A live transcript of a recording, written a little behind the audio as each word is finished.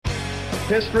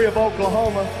history of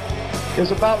Oklahoma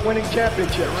is about winning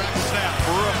championships. Direct snap.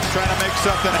 Brooks trying to make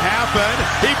something happen.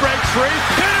 He breaks free.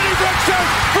 Kennedy breaks out.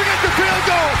 Forget the field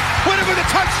goal. Win it with a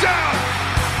touchdown.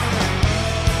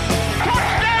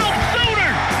 Touchdown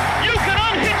Sooners! You can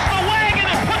unhitch the wagon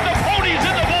and put the ponies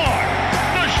in the barn.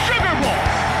 The Sugar Bowl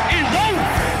is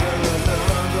over.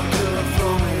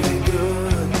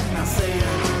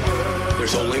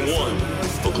 There's only one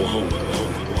Oklahoma.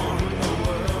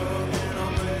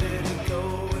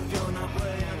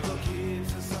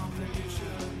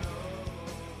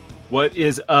 What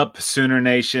is up, Sooner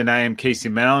Nation? I am Casey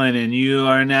Mellon, and you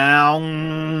are now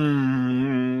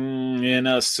in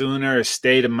a Sooner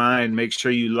state of mind. Make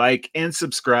sure you like and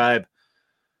subscribe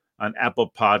on Apple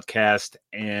Podcast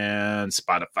and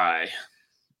Spotify.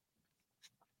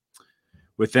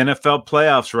 With NFL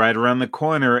playoffs right around the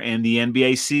corner and the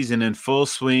NBA season in full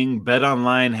swing,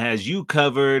 BetOnline has you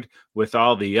covered with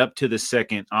all the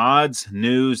up-to-the-second odds,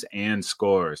 news, and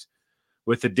scores.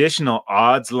 With additional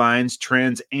odds, lines,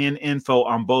 trends, and info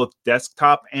on both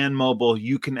desktop and mobile,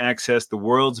 you can access the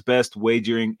world's best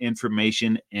wagering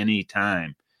information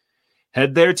anytime.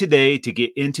 Head there today to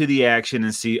get into the action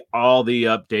and see all the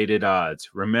updated odds.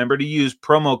 Remember to use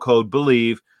promo code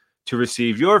BELIEVE to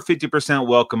receive your 50%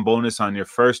 welcome bonus on your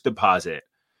first deposit.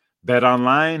 Bet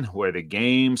online, where the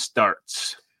game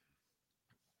starts.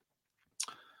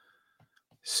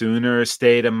 Sooner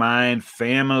state of mind,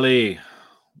 family.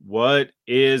 What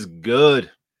is good?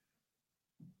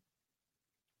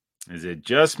 Is it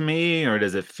just me, or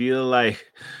does it feel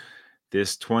like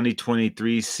this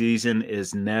 2023 season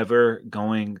is never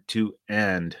going to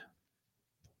end?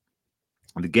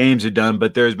 The games are done,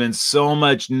 but there's been so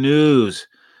much news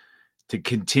to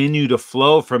continue to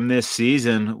flow from this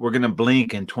season. We're going to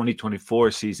blink, and 2024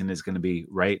 season is going to be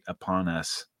right upon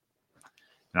us.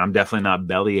 And I'm definitely not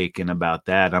belly aching about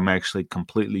that. I'm actually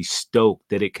completely stoked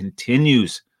that it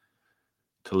continues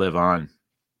to live on.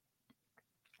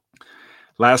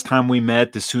 Last time we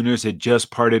met, the Sooners had just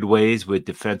parted ways with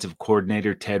defensive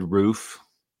coordinator Ted Roof.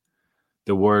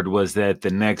 The word was that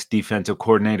the next defensive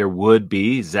coordinator would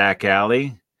be Zach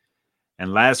Alley.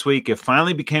 And last week, it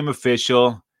finally became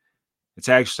official. It's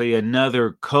actually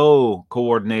another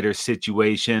co-coordinator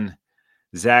situation.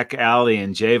 Zach Alley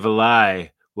and Jay Valai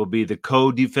will be the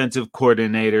co-defensive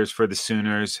coordinators for the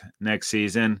Sooners next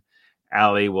season.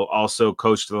 Alley will also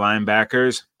coach the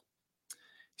linebackers.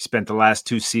 He spent the last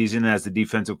 2 seasons as the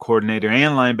defensive coordinator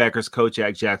and linebackers coach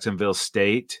at Jacksonville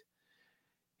State.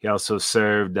 He also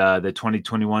served the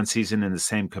 2021 season in the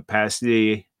same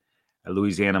capacity at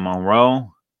Louisiana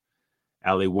Monroe.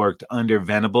 Alley worked under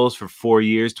Venables for 4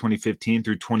 years, 2015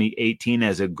 through 2018,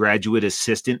 as a graduate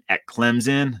assistant at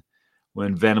Clemson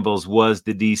when Venables was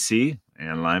the DC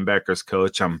and linebackers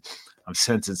coach. I'm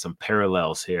sensing some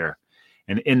parallels here.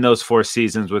 And in those 4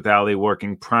 seasons with Alley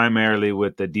working primarily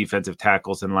with the defensive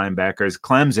tackles and linebackers,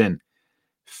 Clemson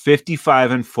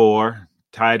 55-4,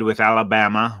 tied with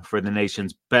Alabama for the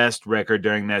nation's best record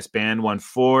during that span, won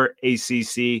 4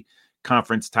 ACC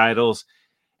conference titles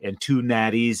and 2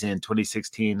 natties in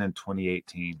 2016 and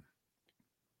 2018.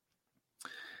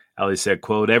 Alley said,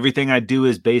 quote, "Everything I do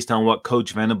is based on what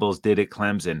Coach Venables did at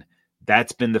Clemson.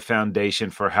 That's been the foundation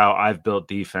for how I've built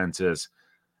defenses.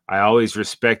 I always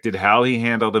respected how he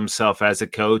handled himself as a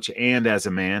coach and as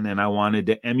a man, and I wanted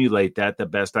to emulate that the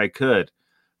best I could.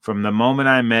 From the moment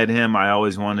I met him, I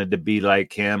always wanted to be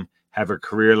like him, have a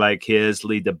career like his,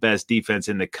 lead the best defense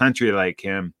in the country like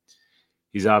him.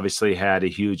 He's obviously had a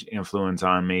huge influence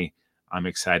on me. I'm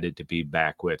excited to be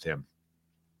back with him."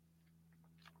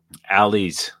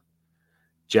 Alley's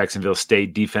Jacksonville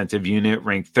State defensive unit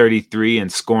ranked 33 in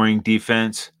scoring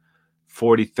defense,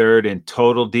 43rd in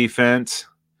total defense.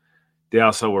 They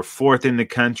also were 4th in the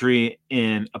country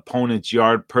in opponent's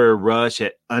yard per rush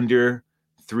at under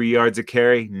 3 yards a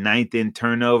carry, 9th in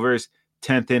turnovers,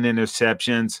 10th in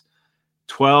interceptions,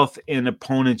 12th in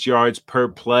opponent's yards per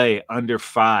play, under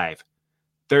 5,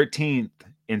 13th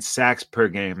in sacks per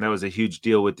game. That was a huge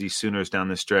deal with these Sooners down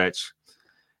the stretch.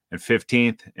 And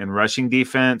 15th in rushing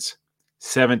defense,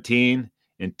 17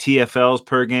 in TFLs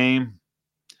per game,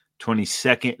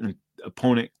 22nd in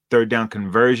opponent third down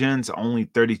conversions, only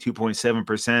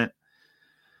 32.7%.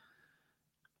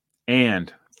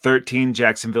 And 13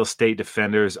 Jacksonville State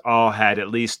defenders all had at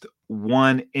least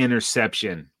 1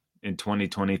 interception in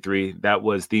 2023. That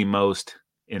was the most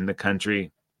in the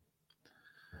country.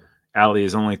 Alley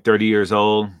is only 30 years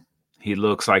old. He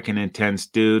looks like an intense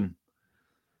dude.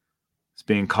 It's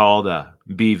being called a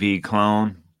BV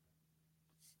clone.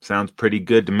 Sounds pretty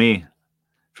good to me.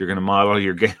 If you're going to model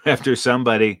your game after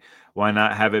somebody, why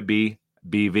not have it be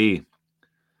BV?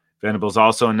 Venables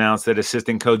also announced that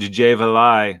assistant coach Jay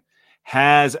Valai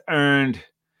has earned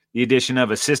the addition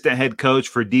of assistant head coach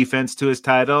for defense to his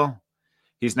title.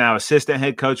 He's now assistant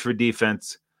head coach for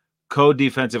defense,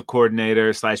 co-defensive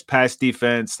coordinator / pass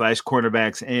defense /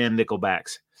 cornerbacks and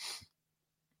nickelbacks.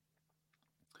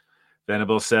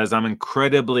 Venables says, I'm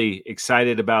incredibly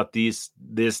excited about this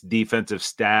defensive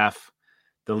staff,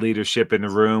 the leadership in the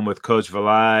room with Coach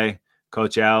Valai,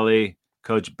 Coach Alley,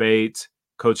 Coach Bates,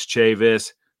 Coach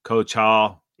Chavis, Coach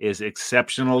Hall is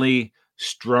exceptionally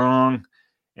strong,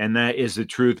 and that is the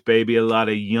truth, baby. A lot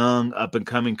of young,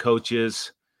 up-and-coming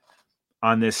coaches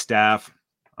on this staff.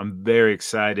 I'm very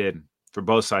excited for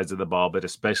both sides of the ball, but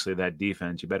especially that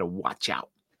defense. You better watch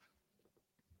out.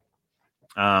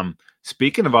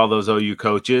 Speaking of all those OU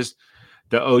coaches,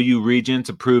 the OU Regents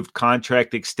approved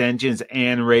contract extensions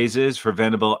and raises for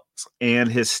Venables and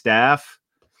his staff.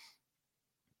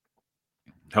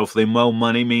 Hopefully more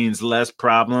money means less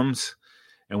problems,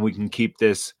 and we can keep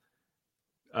this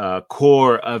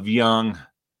core of young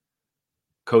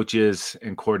coaches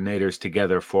and coordinators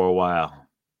together for a while.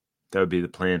 That would be the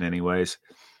plan anyways.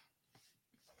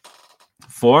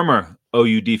 Former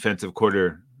OU defensive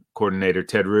coordinator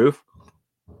Ted Roof,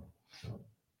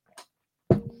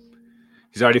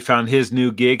 he's already found his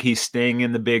new gig. He's staying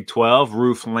in the Big 12.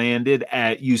 Roof landed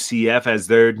at UCF as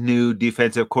their new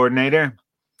defensive coordinator.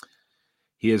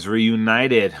 He is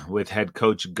reunited with head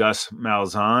coach Gus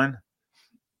Malzahn.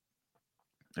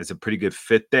 It's a pretty good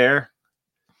fit there.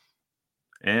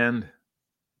 And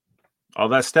all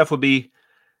that stuff would be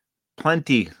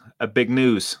plenty of big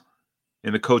news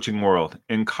in the coaching world,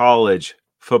 in college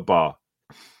football.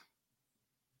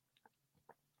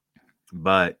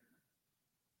 But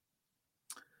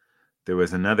there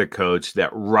was another coach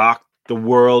that rocked the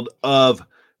world of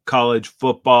college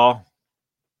football.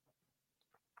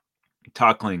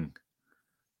 Talkling.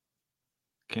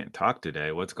 Can't talk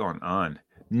today. What's going on?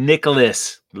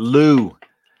 Nicholas Lou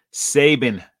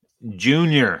Saban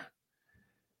Jr.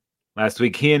 Last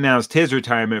week, he announced his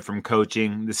retirement from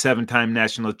coaching. The 7-time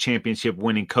national championship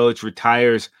winning coach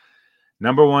retires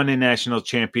number 1 in national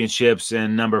championships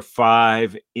and number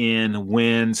 5 in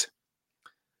wins.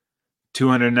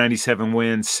 297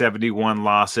 wins, 71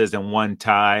 losses, and 1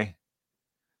 tie.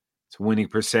 It's a winning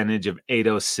percentage of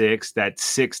 .806. That's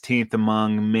 16th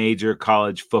among major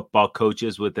college football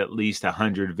coaches with at least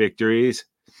 100 victories.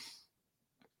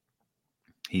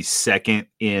 He's second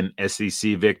in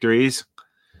SEC victories,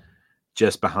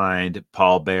 just behind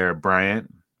Paul Bear Bryant,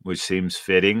 which seems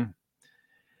fitting.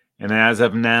 And as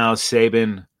of now,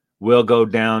 Saban will go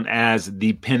down as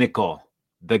the pinnacle,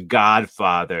 the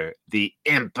godfather, the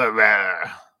emperor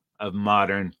of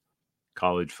modern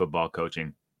college football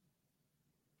coaching.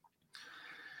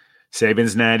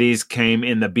 Saban's Natties came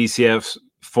in the BCF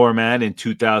format in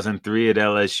 2003 at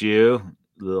LSU,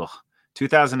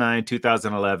 2009,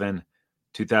 2011,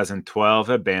 2012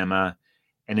 at Bama,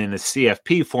 and in the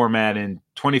CFP format in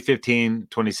 2015,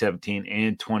 2017,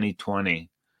 and 2020.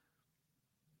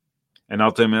 And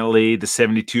ultimately, the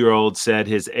 72-year-old said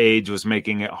his age was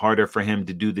making it harder for him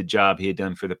to do the job he had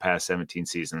done for the past 17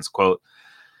 seasons. Quote,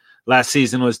 last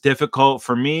season was difficult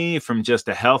for me from just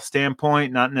a health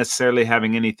standpoint, not necessarily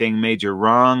having anything major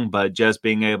wrong, but just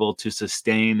being able to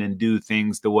sustain and do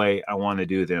things the way I want to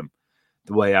do them,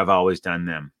 the way I've always done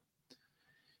them.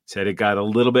 Said it got a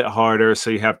little bit harder, so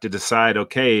you have to decide,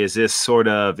 okay, is this sort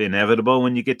of inevitable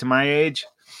when you get to my age?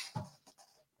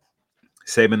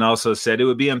 Saban also said it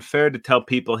would be unfair to tell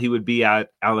people he would be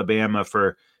at Alabama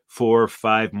for 4 or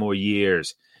 5 more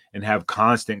years and have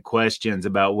constant questions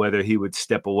about whether he would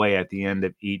step away at the end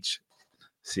of each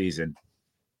season.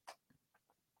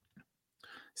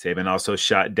 Saban also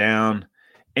shot down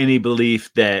any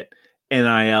belief that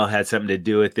NIL had something to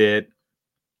do with it.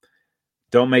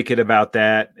 Don't make it about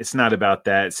that. It's not about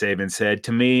that, Saban said.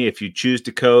 To me, if you choose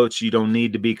to coach, you don't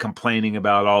need to be complaining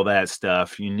about all that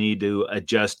stuff. You need to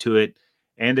adjust to it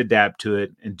and adapt to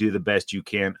it and do the best you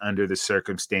can under the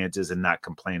circumstances and not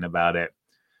complain about it.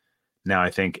 Now,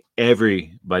 I think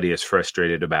everybody is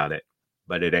frustrated about it,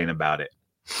 but it ain't about it.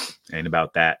 Ain't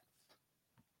about that.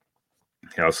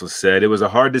 He also said it was a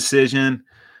hard decision.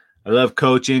 I love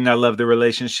coaching. I love the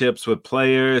relationships with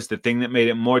players. The thing that made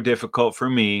it more difficult for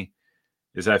me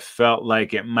is I felt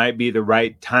like it might be the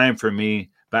right time for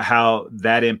me, but how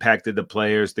that impacted the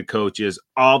players, the coaches,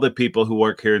 all the people who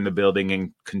work here in the building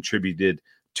and contributed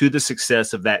to the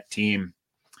success of that team.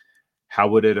 How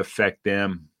would it affect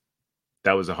them?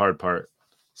 That was the hard part,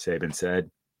 Saban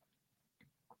said.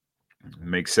 It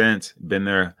makes sense. Been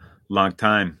there a long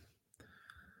time.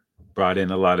 Brought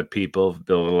in a lot of people,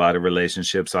 built a lot of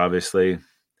relationships, obviously.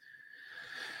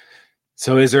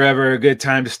 So is there ever a good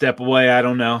time to step away? I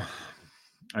don't know.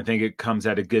 I think it comes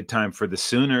at a good time for the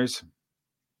Sooners.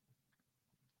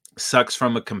 Sucks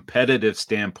from a competitive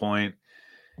standpoint,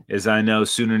 as I know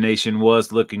Sooner Nation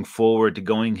was looking forward to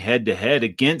going head-to-head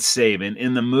against Saban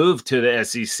in the move to the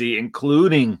SEC,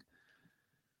 including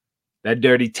that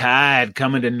Dirty Tide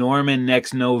coming to Norman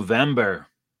next November.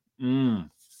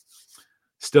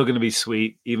 Still going to be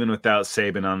sweet, even without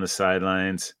Saban on the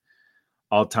sidelines.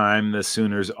 All time, the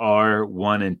Sooners are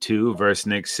 1-2 versus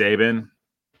Nick Saban.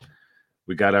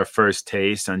 We got our first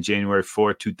taste on January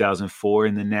 4, 2004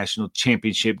 in the national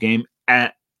championship game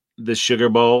at the Sugar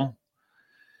Bowl.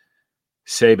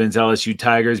 Saban's LSU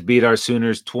Tigers beat our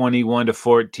Sooners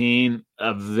 21-14.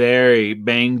 A very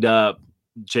banged up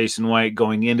Jason White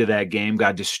going into that game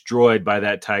got destroyed by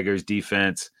that Tigers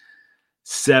defense.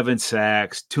 7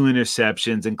 sacks, 2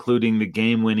 interceptions, including the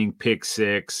game-winning pick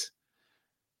 6.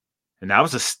 And that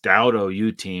was a stout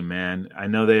OU team, man. I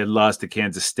know they had lost to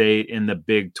Kansas State in the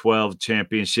Big 12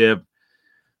 championship,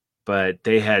 but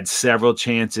they had several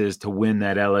chances to win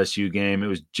that LSU game. It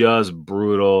was just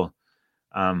brutal.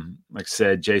 Like I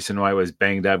said, Jason White was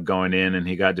banged up going in, and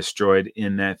he got destroyed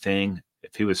in that thing.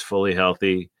 If he was fully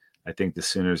healthy, I think the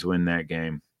Sooners win that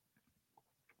game.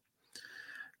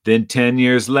 Then 10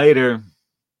 years later,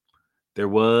 there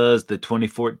was the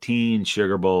 2014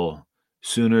 Sugar Bowl.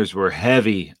 Sooners were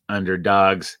heavy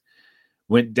underdogs.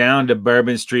 Went down to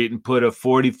Bourbon Street and put a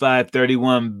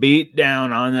 45-31 beat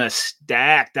down on a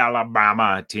stacked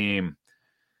Alabama team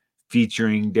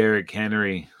featuring Derrick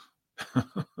Henry.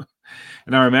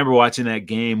 And I remember watching that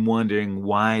game wondering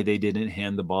why they didn't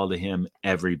hand the ball to him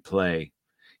every play.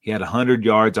 He had 100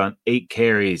 yards on 8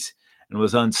 carries and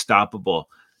was unstoppable.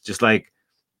 Just like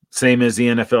same as the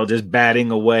NFL, just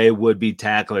batting away would-be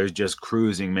tacklers, just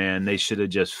cruising, man. They should have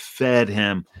just fed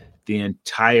him the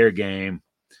entire game.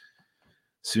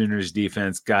 Sooners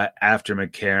defense got after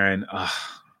McCarron. Oh,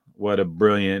 what a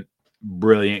brilliant,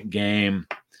 brilliant game.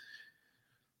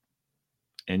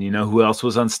 And you know who else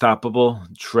was unstoppable?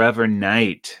 Trevor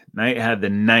Knight. Knight had the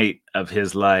night of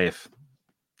his life.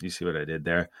 You see what I did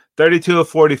there? 32 of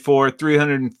 44,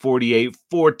 348,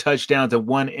 4 touchdowns and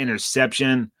 1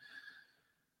 interception.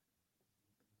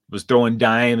 Was throwing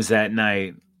dimes that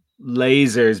night.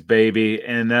 Lasers, baby.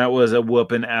 And that was a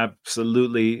whooping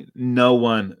absolutely no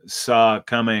one saw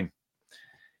coming.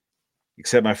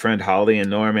 Except my friend Holly in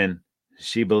Norman.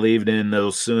 She believed in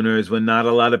those Sooners when not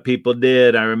a lot of people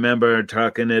did. I remember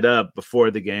talking it up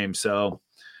before the game. So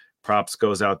props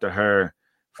goes out to her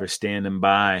for standing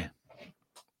by.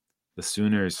 The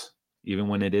Sooners, even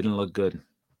when it didn't look good,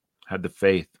 had the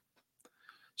faith.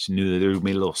 She knew that there would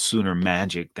be a little Sooner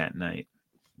magic that night.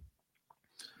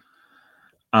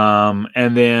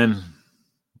 And then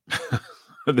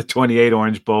the 28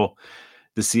 Orange Bowl,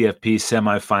 the CFP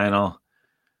semifinal,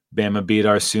 Bama beat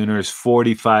our Sooners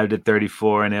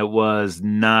 45-34, and it was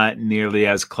not nearly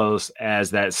as close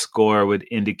as that score would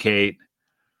indicate.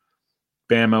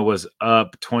 Bama was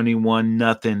up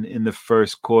 21-0 in the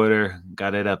first quarter,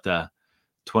 got it up to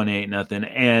 28-0,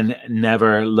 and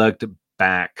never looked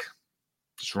back.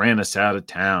 Just ran us out of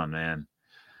town, man.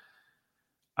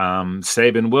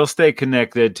 Saban will stay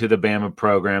connected to the Bama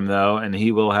program, though, and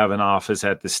he will have an office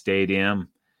at the stadium.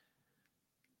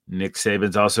 Nick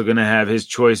Saban's also going to have his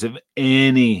choice of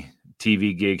any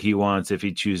TV gig he wants if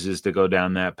he chooses to go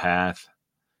down that path.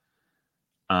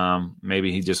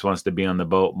 Maybe he just wants to be on the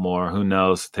boat more. Who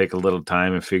knows? Take a little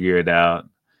time and figure it out.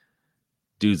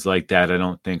 Dudes like that, I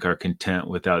don't think, are content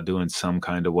without doing some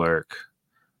kind of work,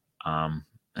 and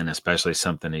especially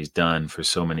something he's done for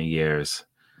so many years.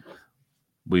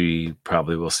 We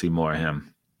probably will see more of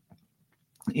him.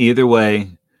 Either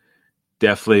way,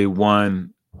 definitely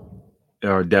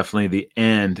the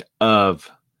end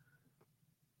of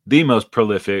the most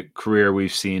prolific career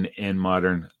we've seen in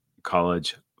modern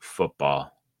college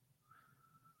football.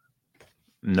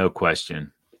 No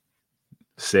question.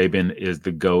 Saban is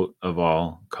the GOAT of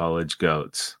all college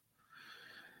GOATs.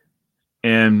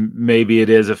 And maybe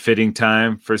it is a fitting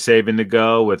time for Saban to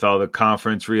go with all the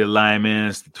conference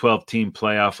realignments, the 12-team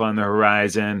playoff on the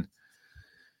horizon.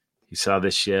 He saw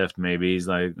the shift. Maybe he's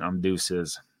like, I'm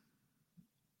deuces.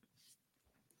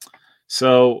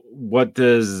 So what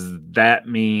does that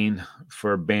mean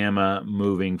for Bama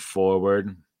moving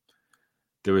forward?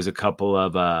 There was a couple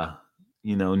of,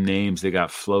 names that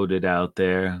got floated out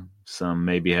there. Some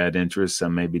maybe had interest,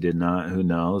 some maybe did not. Who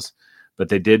knows? But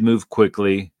they did move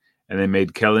quickly. And they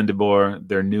made Kellen DeBoer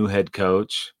their new head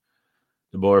coach.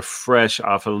 DeBoer fresh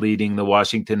off of leading the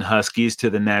Washington Huskies to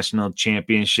the national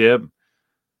championship.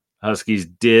 Huskies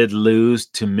did lose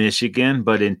to Michigan,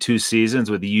 but in 2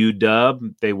 seasons with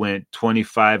UW, they went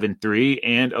 25-3,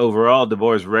 and overall,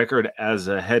 DeBoer's record as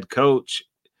a head coach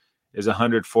is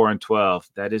 104-12.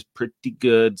 That is pretty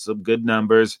good, some good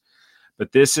numbers,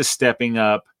 but this is stepping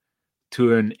up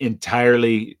to an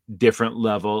entirely different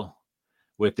level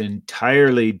with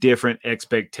entirely different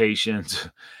expectations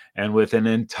and with an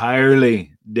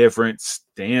entirely different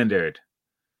standard.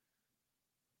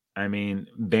 I mean,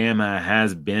 Bama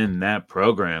has been that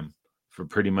program for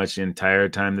pretty much the entire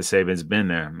time the Saban's been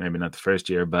there. Maybe not the first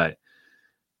year, but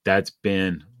that's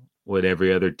been what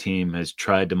every other team has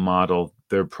tried to model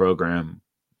their program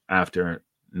after.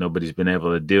 Nobody's been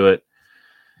able to do it.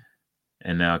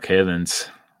 And now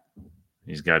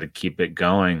he's got to keep it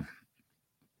going.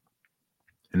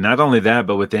 And not only that,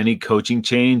 but with any coaching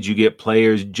change, you get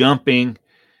players jumping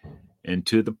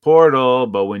into the portal.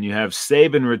 But when you have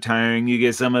Saban retiring, you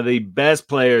get some of the best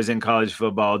players in college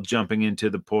football jumping into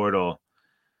the portal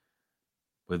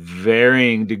with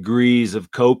varying degrees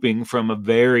of coping from a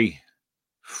very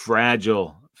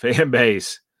fragile fan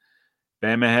base.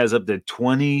 Bama has up to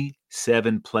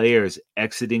 27 players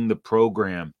exiting the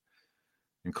program,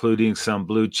 including some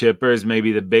blue chippers.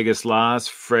 Maybe the biggest loss,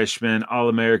 freshman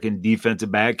All-American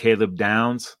defensive back Caleb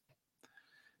Downs.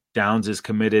 Downs is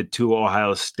committed to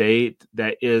Ohio State.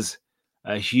 That is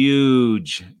a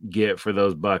huge get for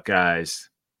those Buckeyes.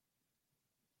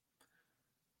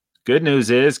 Good news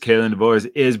is Kalen DeBoer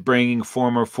is bringing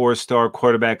former 4-star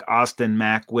quarterback Austin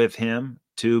Mack with him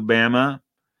to Bama.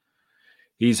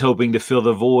 He's hoping to fill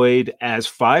the void as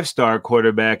 5-star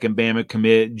quarterback and Bama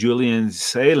commit Julian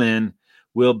Salen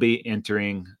will be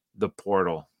entering the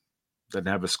portal. Doesn't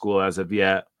have a school as of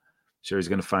yet. Sure he's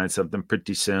going to find something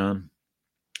pretty soon.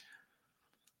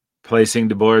 Placing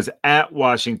DeBoer at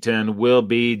Washington will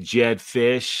be Jed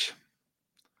Fish,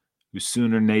 who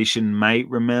Sooner Nation might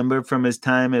remember from his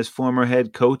time as former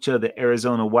head coach of the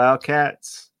Arizona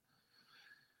Wildcats.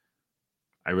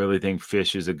 I really think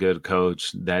Fish is a good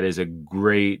coach. That is a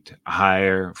great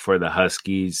hire for the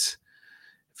Huskies.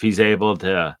 If he's able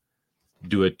to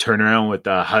do a turnaround with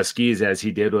the Huskies as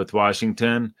he did with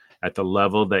Washington at the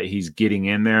level that he's getting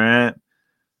in there at,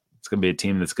 it's going to be a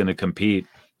team that's going to compete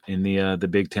in the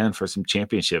Big Ten for some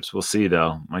championships. We'll see,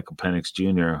 though. Michael Penix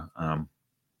Jr.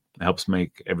 Helps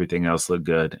make everything else look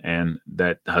good, and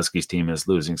that Huskies team is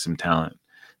losing some talent,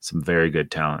 some very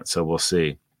good talent. So we'll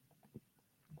see.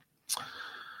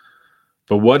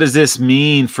 But what does this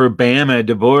mean for Bama?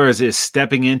 DeBoer is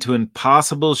stepping into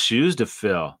impossible shoes to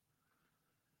fill.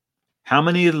 How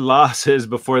many losses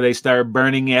before they start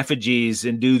burning effigies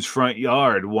in dude's front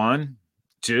yard? 1,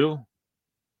 2?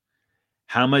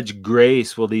 How much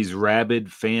grace will these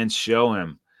rabid fans show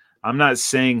him? I'm not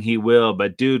saying he will,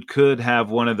 but dude could have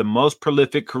one of the most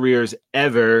prolific careers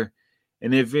ever.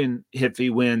 And even if he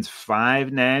wins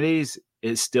 5 natties,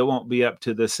 it still won't be up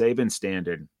to the Saban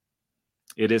standard.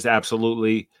 It is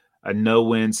absolutely a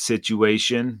no-win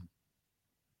situation.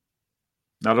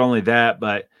 Not only that,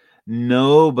 but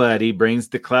nobody brings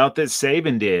the clout that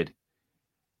Saban did.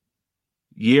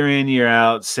 Year in, year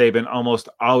out, Saban almost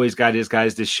always got his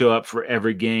guys to show up for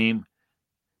every game.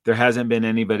 There hasn't been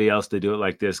anybody else to do it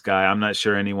like this guy. I'm not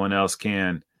sure anyone else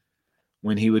can.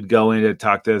 When he would go in to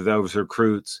talk to those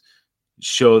recruits,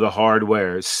 show the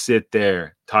hardware, sit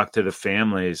there, talk to the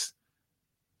families.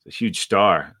 It's a huge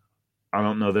star. I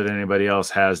don't know that anybody else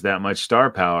has that much star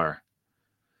power.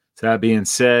 So that being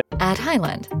said, at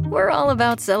Highland, we're all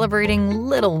about celebrating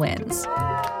little wins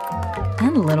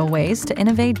and little ways to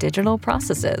innovate digital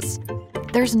processes.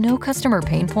 There's no customer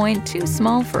pain point too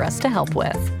small for us to help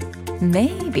with.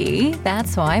 Maybe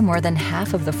that's why more than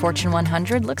half of the Fortune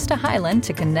 100 looks to Highland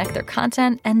to connect their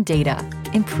content and data,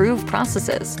 improve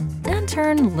processes, and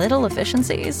turn little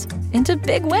efficiencies into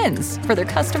big wins for their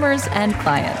customers and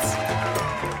clients.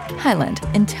 Highland,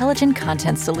 intelligent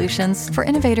content solutions for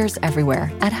innovators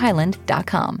everywhere at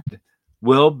highland.com.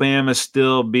 Will Bama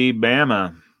still be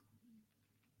Bama?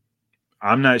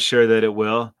 I'm not sure that it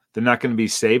will. They're not going to be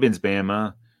Saban's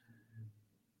Bama.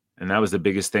 And that was the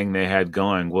biggest thing they had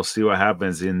going. We'll see what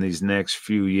happens in these next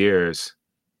few years.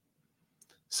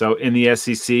 So in the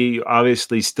SEC, you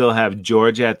obviously still have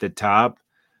Georgia at the top.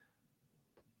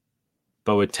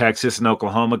 But with Texas and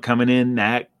Oklahoma coming in,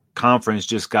 that conference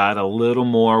just got a little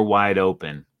more wide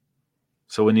open.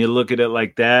 So when you look at it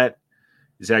like that,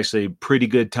 it's actually pretty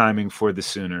good timing for the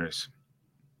Sooners.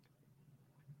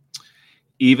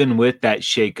 Even with that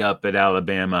shakeup at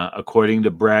Alabama, according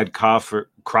to Brad Crawford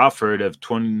of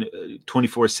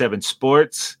 24/7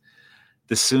 Sports,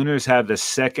 the Sooners have the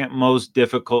second most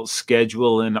difficult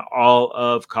schedule in all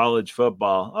of college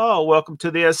football. Oh, welcome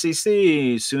to the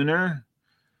SEC, Sooner.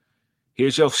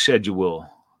 here's your schedule.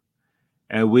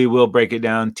 And we will break it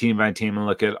down team by team and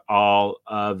look at all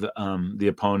of the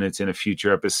opponents in a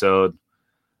future episode.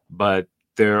 But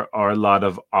there are a lot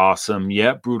of awesome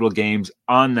yet brutal games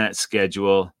on that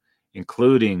schedule,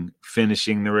 including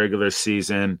finishing the regular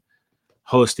season,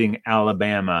 hosting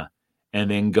Alabama,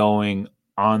 and then going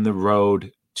on the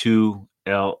road to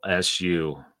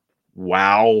LSU.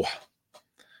 Wow.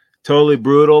 Totally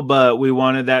brutal, but we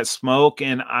wanted that smoke,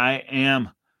 and I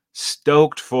am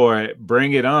stoked for it.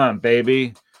 Bring it on,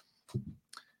 baby.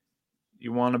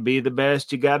 You want to be the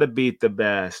best, you got to beat the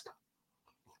best.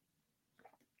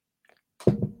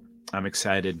 I'm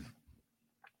excited.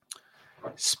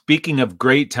 Speaking of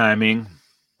great timing,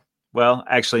 well,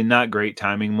 actually not great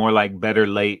timing, more like better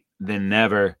late than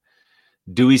never.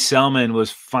 Dewey Selmon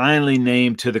was finally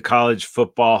named to the College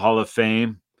Football Hall of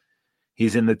Fame.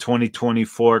 He's in the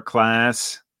 2024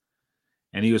 class,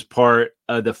 and he was part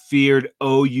of the feared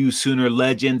OU Sooner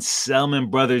legend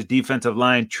Selmon Brothers defensive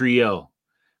line trio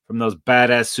from those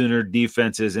badass Sooner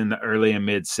defenses in the early and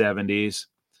mid-'70s.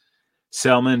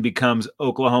 Selmon becomes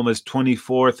Oklahoma's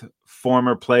 24th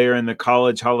former player in the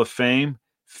College Hall of Fame,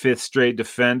 5th straight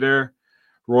defender.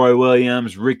 Roy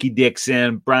Williams, Ricky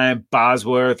Dixon, Brian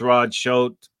Bosworth, Rod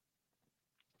Schultz.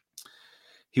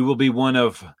 He will be one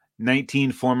of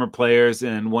 19 former players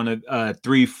and one of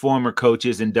 3 former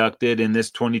coaches inducted in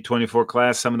this 2024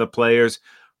 class. Some of the players,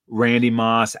 Randy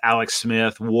Moss, Alex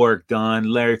Smith, Warwick Dunn,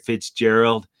 Larry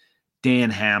Fitzgerald,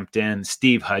 Dan Hampton,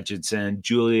 Steve Hutchinson,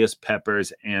 Julius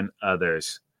Peppers, and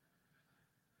others.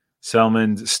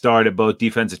 Selmon started both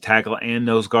defensive tackle and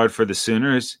nose guard for the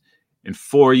Sooners in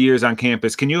 4 years on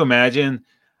campus. Can you imagine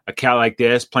a cat like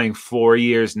this playing 4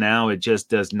 years now? It just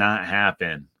does not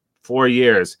happen. 4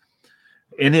 years.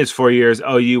 In his 4 years,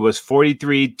 OU was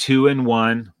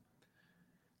 43-2-1,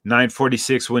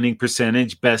 946 winning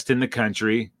percentage, best in the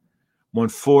country, won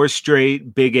 4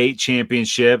 straight Big 8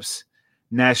 championships,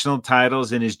 national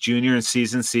titles in his junior and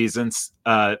senior seasons,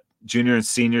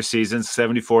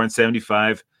 74 and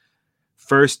 75,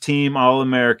 first team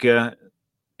All-America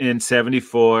in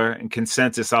 74 and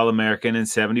consensus All-American in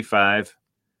 75.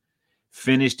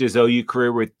 Finished his OU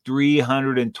career with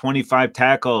 325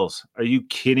 tackles. Are you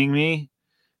kidding me?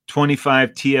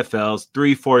 25 TFLs,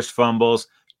 3 forced fumbles,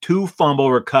 2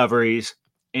 fumble recoveries,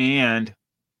 and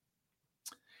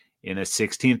in a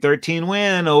 16-13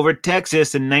 win over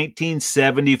Texas in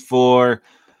 1974,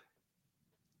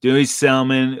 Dewey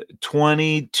Selmon,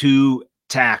 22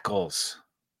 tackles.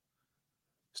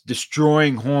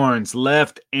 Destroying horns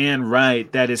left and right.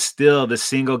 That is still the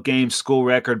single game school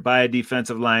record by a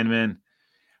defensive lineman.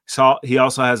 So he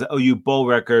also has an OU bowl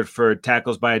record for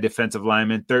tackles by a defensive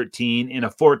lineman, 13 in a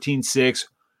 14-6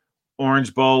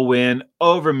 Orange Bowl win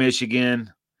over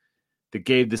Michigan that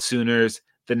gave the Sooners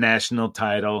the national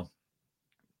title.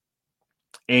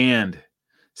 And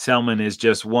Selmon is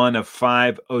just one of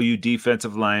 5 OU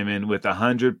defensive linemen with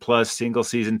 100+ single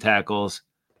season tackles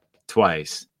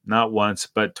twice. Not once,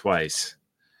 but twice.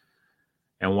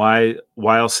 And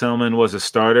while Selmon was a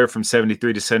starter from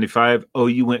 73 to 75,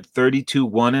 OU went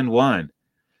 32-1-1.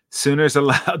 Sooners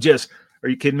allowed just, are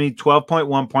you kidding me,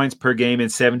 12.1 points per game in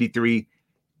 73,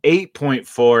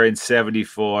 8.4 in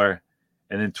 74,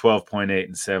 and then 12.8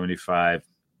 in 75.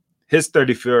 His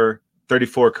 34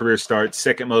 career start,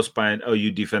 second most by an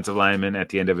OU defensive lineman at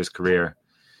the end of his career.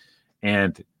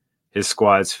 And his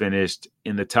squads finished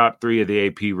in the top 3 of the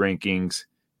AP rankings,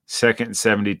 second in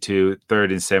 72,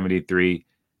 third in 73,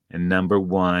 and number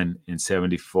 1 in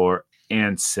 74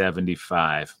 and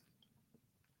 75.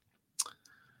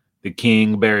 The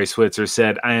King, Barry Switzer,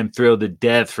 said, "I am thrilled to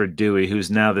death for Dewey,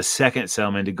 who's now the second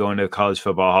Selmon to go into the College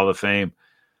Football Hall of Fame.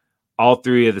 All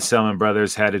 3 of the Selmon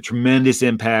brothers had a tremendous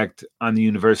impact on the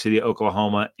University of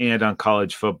Oklahoma and on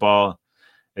college football,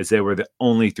 as they were the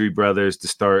only 3 brothers to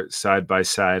start side by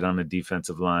side on the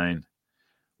defensive line.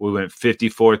 We went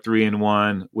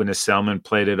 54-3-1 when the Selmon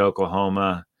played at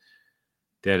Oklahoma.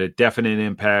 They had a definite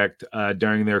impact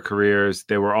during their careers.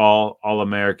 They were all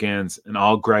All-Americans and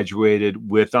all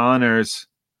graduated with honors.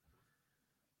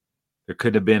 There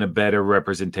could have been a better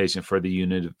representation for the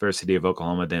University of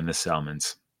Oklahoma than the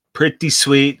Selmons." Pretty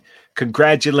sweet.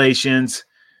 Congratulations.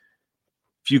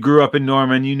 If you grew up in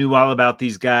Norman, you knew all about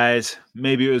these guys.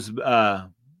 Maybe it was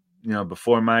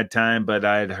before my time, but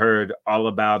I had heard all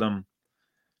about them.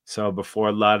 So before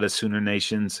a lot of Sooner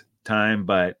Nation's time,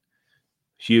 but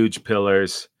huge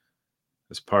pillars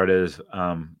as part of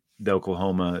the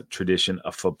Oklahoma tradition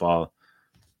of football,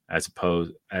 as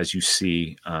you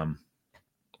see the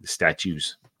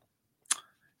statues,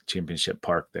 Championship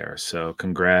Park there. So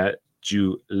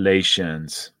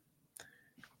congratulations.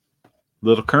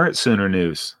 Little current Sooner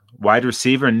news. Wide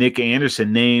receiver Nick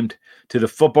Anderson named to the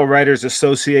Football Writers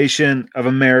Association of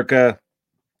America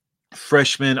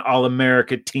Freshman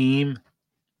All-America team.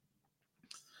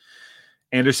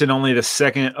 Anderson only the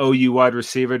second OU wide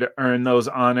receiver to earn those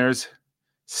honors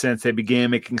since they began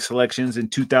making selections in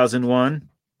 2001.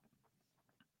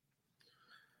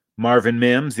 Marvin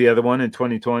Mims, the other one in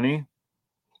 2020.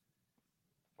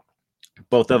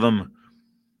 Both of them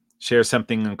share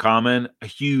something in common. A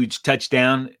huge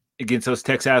touchdown against those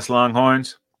Texas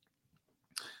Longhorns.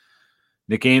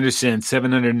 Nick Anderson,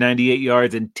 798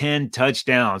 yards and 10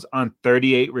 touchdowns on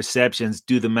 38 receptions.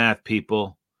 Do the math,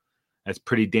 people. That's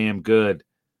pretty damn good.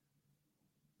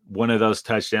 One of those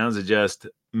touchdowns, I just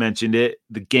mentioned it,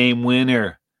 the game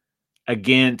winner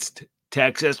against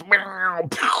Texas.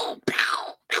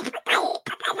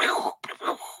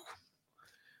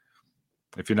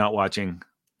 If you're not watching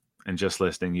and just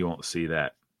listening, you won't see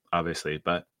that, obviously.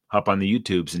 But hop on the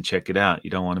YouTubes and check it out.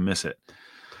 You don't want to miss it.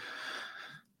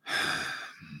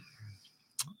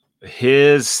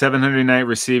 His 709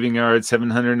 receiving yards,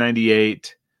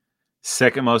 798,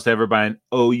 second most ever by an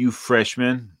OU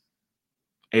freshman,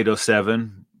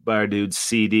 807 by our dude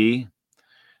CD,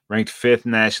 ranked 5th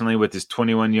nationally with his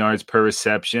 21 yards per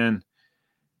reception,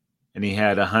 and he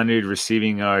had 100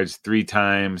 receiving yards 3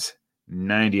 times,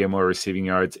 90 or more receiving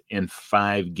yards in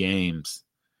 5 games.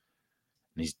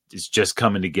 And it's just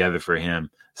coming together for him.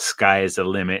 Sky is the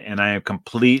limit, and I am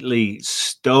completely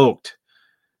stoked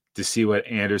to see what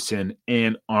Anderson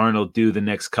and Arnold do the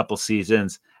next couple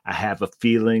seasons. I have a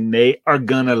feeling they are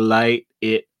going to light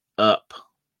it up.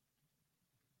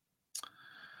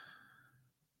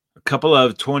 A couple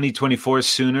of 2024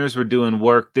 Sooners were doing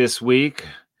work this week.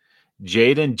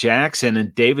 Jaden Jackson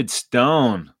and David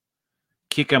Stone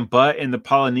kicking butt in the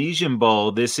Polynesian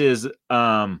Bowl. This is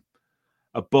a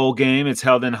bowl game. It's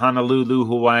held in Honolulu,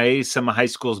 Hawaii. Some of high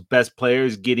school's best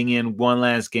players getting in one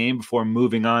last game before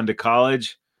moving on to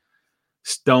college.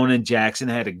 Stone and Jackson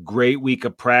had a great week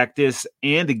of practice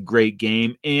and a great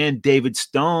game, and David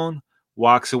Stone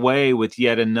walks away with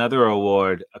yet another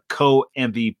award, a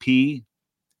co-MVP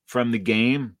from the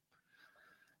game.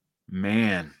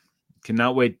 Man,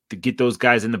 cannot wait to get those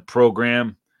guys in the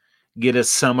program, get a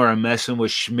summer of messing with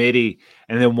Schmitty,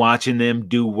 and then watching them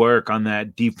do work on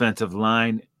that defensive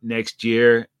line next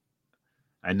year.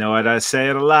 I know I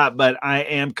say it a lot, but I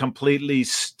am completely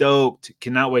stoked.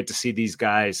 Cannot wait to see these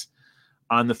guys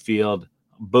on the field.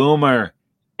 Boomer,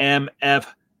 MF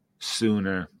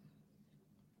Sooner.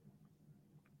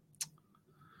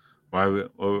 Why are we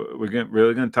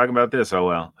really going to talk about this? Oh,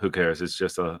 well, who cares? It's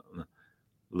just a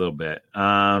little bit.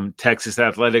 Texas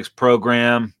athletics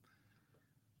program,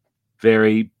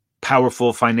 very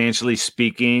powerful financially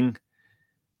speaking.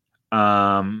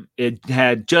 It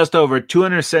had just over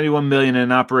 $271 million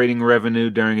in operating revenue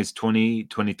during its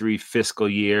 2023 fiscal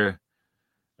year,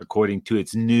 according to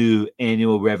its new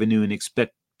annual revenue and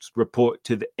expense report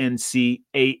to the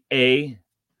NCAA.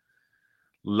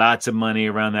 Lots of money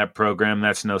around that program.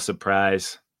 That's no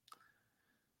surprise.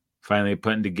 Finally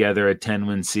putting together a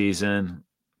 10-win season.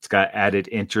 It's got added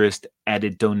interest,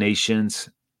 added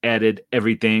donations, added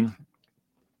everything.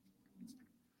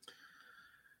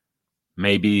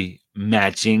 Maybe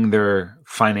matching their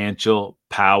financial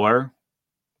power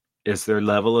is their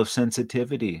level of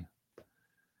sensitivity.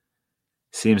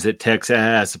 Seems that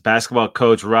Texas basketball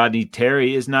coach Rodney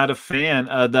Terry is not a fan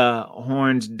of the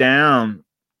horns down.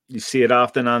 You see it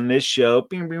often on this show.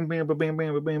 Him's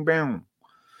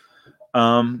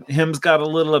got a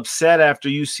little upset after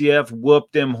UCF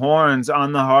whooped them horns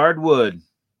on the hardwood.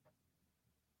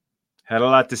 Had a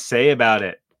lot to say about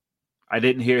it. I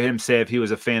didn't hear him say if he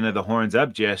was a fan of the horns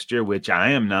up gesture, which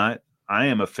I am not. I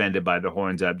am offended by the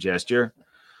horns up gesture.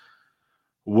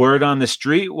 Word on the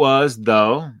street was,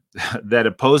 though, that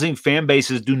opposing fan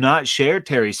bases do not share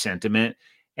Terry's sentiment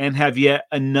and have yet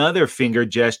another finger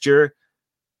gesture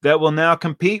that will now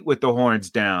compete with the horns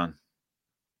down.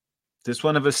 This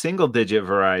one of a single-digit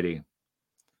variety.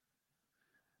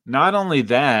 Not only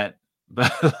that,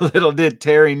 but little did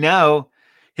Terry know,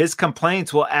 his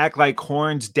complaints will act like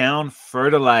horns down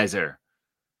fertilizer.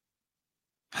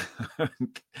 They're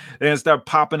going to start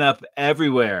popping up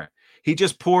everywhere. He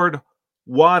just poured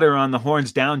water on the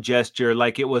horns down gesture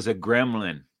like it was a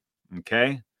gremlin.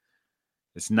 Okay?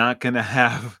 It's not going to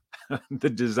have the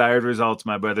desired results,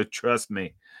 my brother. Trust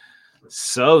me.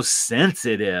 So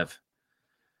sensitive.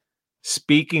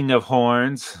 Speaking of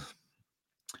horns,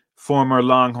 former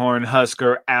Longhorn,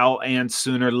 Husker, Owl, and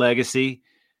Sooner legacy,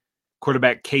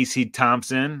 quarterback Casey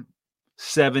Thompson,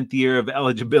 7th year of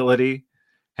eligibility,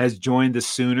 has joined the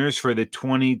Sooners for the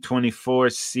 2024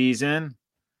 season.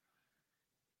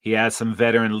 He has some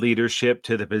veteran leadership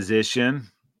to the position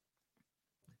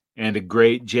and a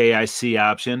great JIC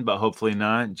option, but hopefully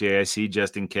not. JIC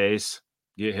just in case.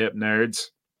 Get hip, nerds.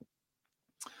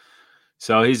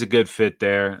 So he's a good fit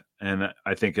there, and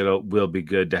I think will be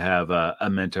good to have a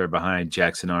mentor behind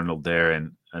Jackson Arnold there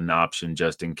and an option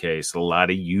just in case. A lot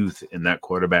of youth in that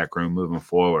quarterback room moving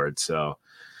forward, so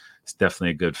it's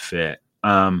definitely a good fit.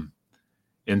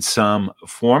 In some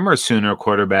former Sooner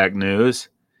quarterback news,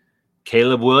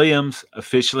 Caleb Williams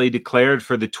officially declared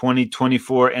for the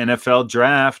 2024 NFL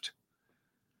Draft.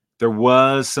 There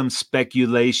was some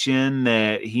speculation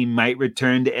that he might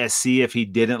return to SC if he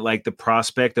didn't like the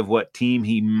prospect of what team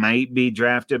he might be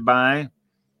drafted by.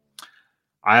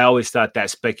 I always thought that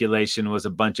speculation was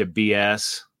a bunch of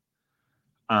BS.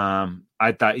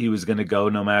 I thought he was going to go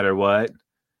no matter what.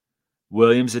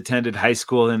 Williams attended high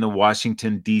school in the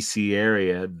Washington, D.C.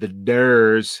 area. The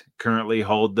Durs currently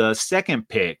hold the second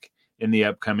pick in the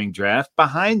upcoming draft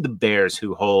behind the Bears,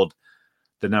 who hold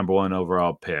the number 1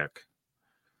 overall pick.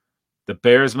 The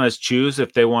Bears must choose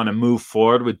if they want to move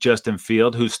forward with Justin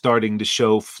Field, who's starting to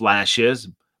show flashes,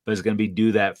 but is going to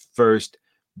do that first,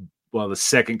 the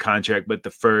second contract, but the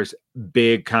first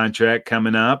big contract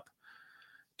coming up.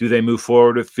 Do they move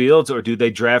forward with Fields, or do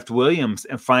they draft Williams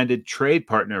and find a trade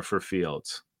partner for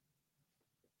Fields?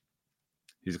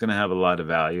 He's going to have a lot of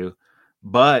value.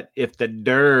 But if the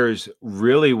Durs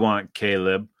really want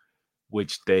Caleb,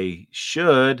 which they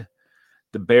should,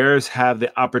 the Bears have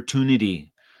the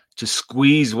opportunity to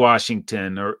squeeze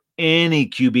Washington or any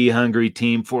QB-hungry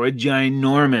team for a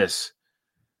ginormous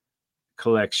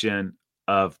collection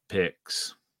of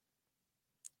picks.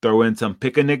 Throw in some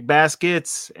pick-a-nick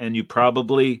baskets, and you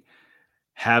probably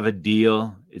have a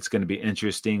deal. It's going to be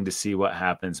interesting to see what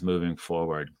happens moving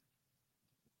forward.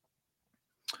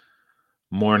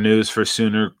 More news for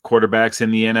Sooner quarterbacks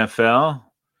in the NFL.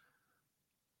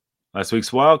 Last week's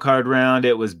wildcard round,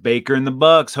 it was Baker and the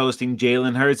Bucs hosting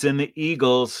Jalen Hurts and the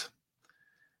Eagles.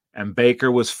 And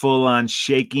Baker was full on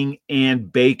shaking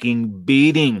and baking,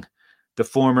 beating the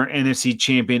former NFC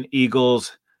champion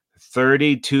Eagles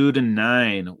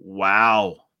 32-9.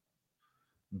 Wow.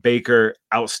 Baker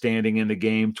outstanding in the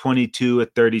game,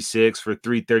 22-36 for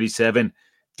 337,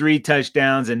 3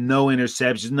 touchdowns and no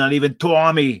interceptions. Not even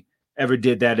Tommy ever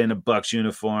did that in a Bucs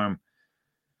uniform.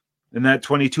 And that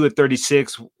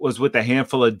 22-36 was with a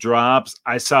handful of drops.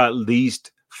 I saw at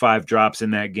least 5 drops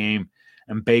in that game,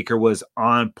 and Baker was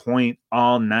on point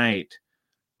all night,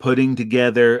 putting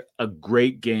together a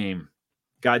great game.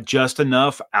 Got just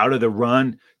enough out of the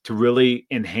run to really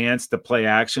enhance the play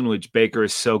action, which Baker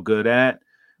is so good at,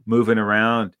 moving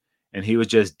around, and he was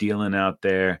just dealing out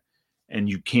there. And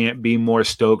you can't be more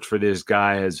stoked for this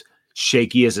guy, as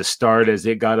shaky as a start as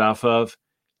it got off of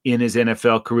in his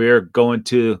NFL career, going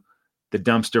to the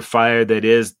dumpster fire that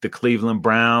is the Cleveland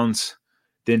Browns,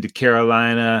 then to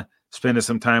Carolina, spending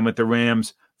some time with the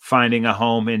Rams, finding a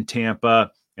home in Tampa,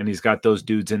 and he's got those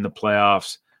dudes in the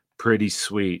playoffs. Pretty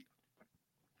sweet.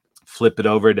 Flip it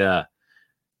over to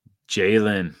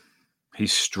Jalen. He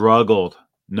struggled.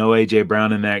 No A.J.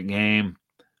 Brown in that game.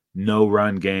 No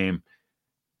run game.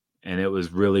 And it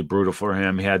was really brutal for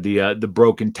him. He had the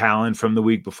broken talon from the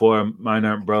week before. Mine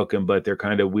aren't broken, but they're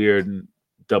kind of weird and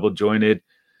double jointed.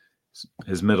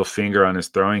 His middle finger on his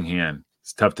throwing hand.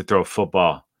 It's tough to throw a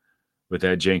football with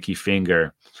that janky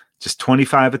finger. Just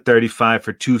 25-35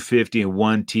 for 250 and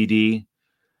 1 TD.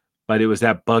 But it was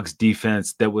that Bucs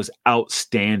defense that was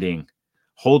outstanding,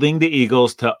 holding the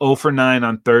Eagles to 0 for 9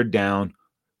 on third down,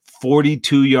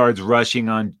 42 yards rushing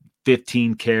on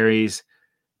 15 carries,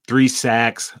 3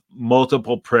 sacks,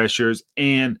 multiple pressures,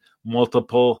 and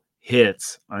multiple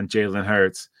hits on Jalen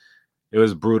Hurts. It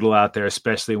was brutal out there,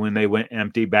 especially when they went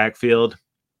empty backfield.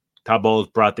 Todd Bowles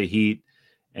brought the heat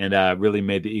and really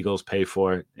made the Eagles pay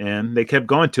for it. And they kept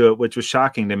going to it, which was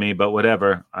shocking to me, but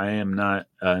whatever. I am not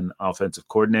an offensive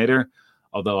coordinator,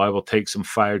 although I will take some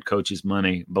fired coaches'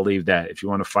 money. Believe that. If you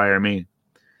want to fire me,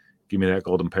 give me that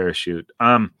golden parachute.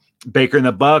 Baker and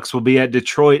the Bucs will be at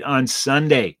Detroit on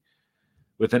Sunday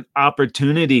with an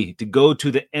opportunity to go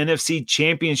to the NFC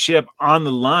Championship on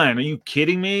the line. Are you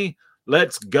kidding me?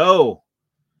 Let's go.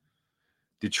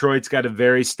 Detroit's got a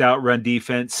very stout run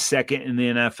defense, second in the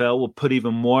NFL. Will put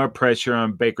even more pressure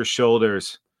on Baker's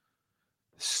shoulders.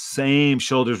 Same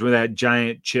shoulders where that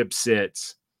giant chip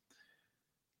sits.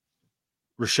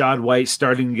 Rashad White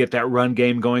starting to get that run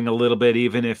game going a little bit,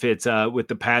 even if it's with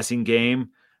the passing game.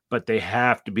 But they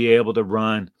have to be able to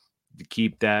run to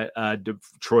keep that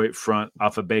Detroit front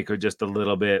off of Baker just a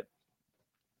little bit.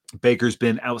 Baker's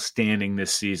been outstanding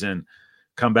this season.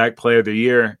 Comeback player of the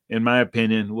year, in my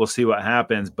opinion. We'll see what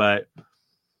happens, but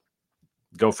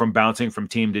go from bouncing from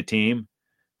team to team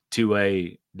to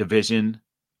a division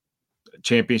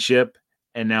championship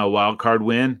and now a wild card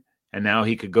win. And now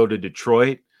he could go to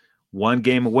Detroit, one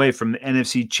game away from the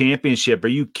NFC Championship. Are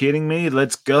you kidding me?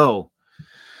 Let's go.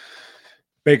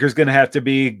 Baker's going to have to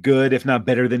be good, if not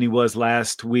better than he was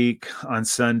last week on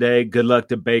Sunday. Good luck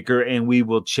to Baker, and we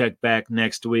will check back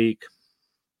next week.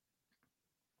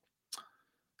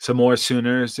 Some more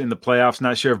Sooners in the playoffs.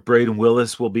 Not sure if Braden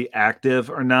Willis will be active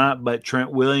or not, but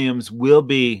Trent Williams will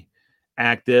be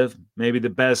active. Maybe the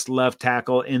best left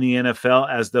tackle in the NFL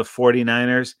as the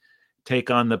 49ers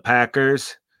take on the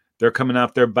Packers. They're coming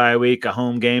off their bye week. A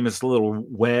home game is a little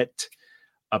wet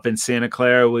up in Santa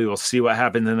Clara. We will see what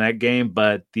happens in that game,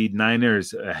 but the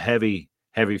Niners, a heavy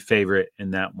favorite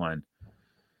in that one.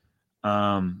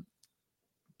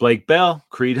 Blake Bell,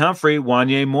 Creed Humphrey,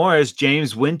 Wanye Morris,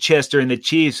 James Winchester, and the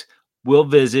Chiefs will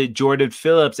visit Jordan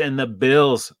Phillips and the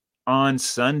Bills on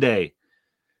Sunday.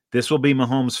 This will be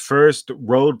Mahomes' first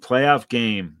road playoff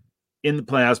game in the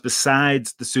playoffs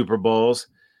besides the Super Bowls.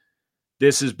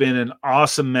 This has been an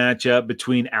awesome matchup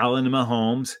between Allen and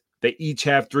Mahomes. They each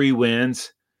have 3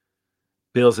 wins.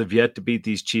 Bills have yet to beat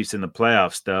these Chiefs in the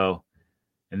playoffs, though.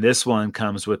 And this one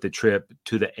comes with a trip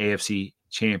to the AFC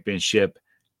Championship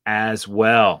as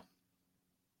well.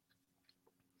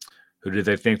 Who do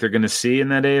they think they're going to see in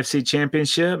that AFC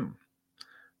Championship?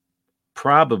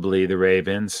 Probably the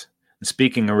Ravens. And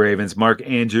speaking of Ravens, Mark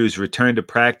Andrews returned to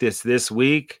practice this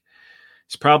week.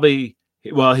 He's probably,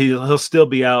 well, he'll still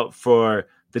be out for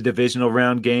the divisional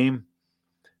round game.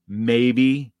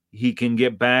 Maybe he can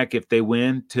get back if they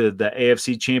win to the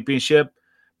AFC Championship,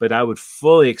 but I would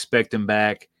fully expect him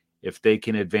back if they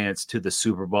can advance to the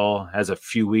Super Bowl. Has a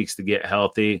few weeks to get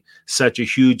healthy. Such a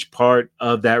huge part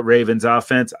of that Ravens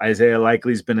offense. Isaiah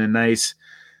Likely's been a nice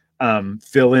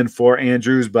fill-in for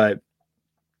Andrews, but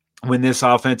when this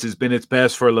offense has been its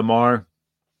best for Lamar,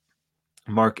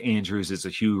 Mark Andrews is a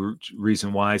huge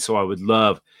reason why. So I would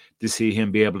love to see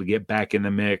him be able to get back in the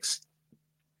mix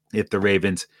if the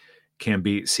Ravens can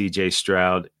beat C.J.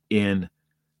 Stroud and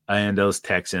those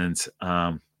Texans.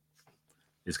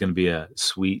 It's going to be a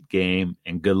sweet game,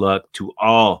 and good luck to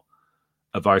all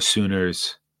of our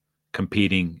Sooners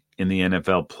competing in the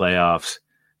NFL playoffs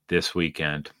this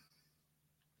weekend.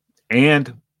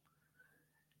 And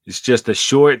it's just a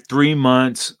short 3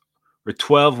 months or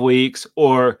 12 weeks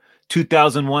or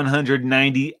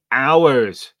 2,190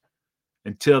 hours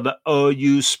until the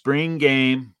OU spring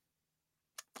game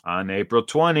on April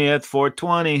 20th,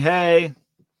 420. Hey,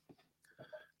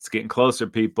 it's getting closer,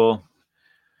 people.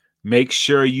 Make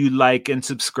sure you like and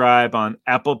subscribe on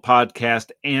Apple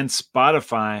Podcast and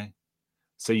Spotify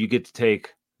so you get to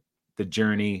take the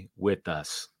journey with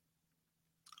us.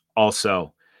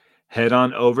 Also, head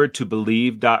on over to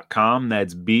Believe.com.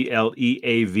 That's BLEAV.com.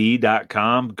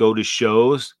 Go to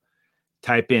shows.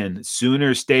 Type in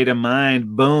Sooner State of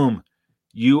Mind. Boom.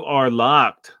 You are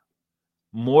locked.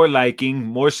 More liking,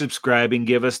 more subscribing.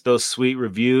 Give us those sweet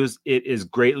reviews. It is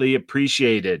greatly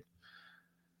appreciated.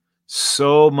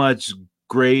 So much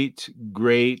great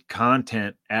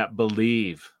content at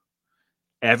Believe.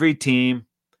 Every team,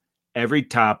 every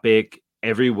topic,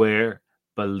 everywhere,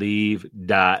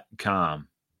 Believe.com.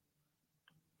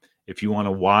 If you want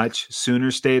to watch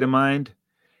Sooner State of Mind,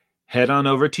 head on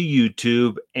over to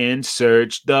YouTube and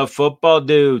search The Football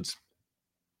Dudes.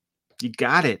 You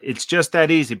got it. It's just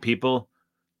that easy, people.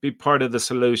 Be part of the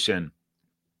solution.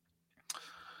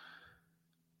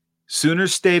 Sooner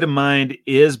State of Mind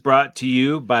is brought to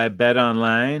you by Bet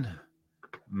Online.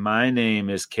 My name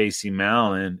is Casey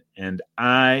Mallon, and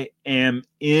I am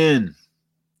in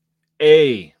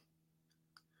a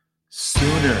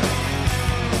Sooner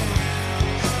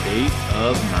State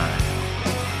of Mind.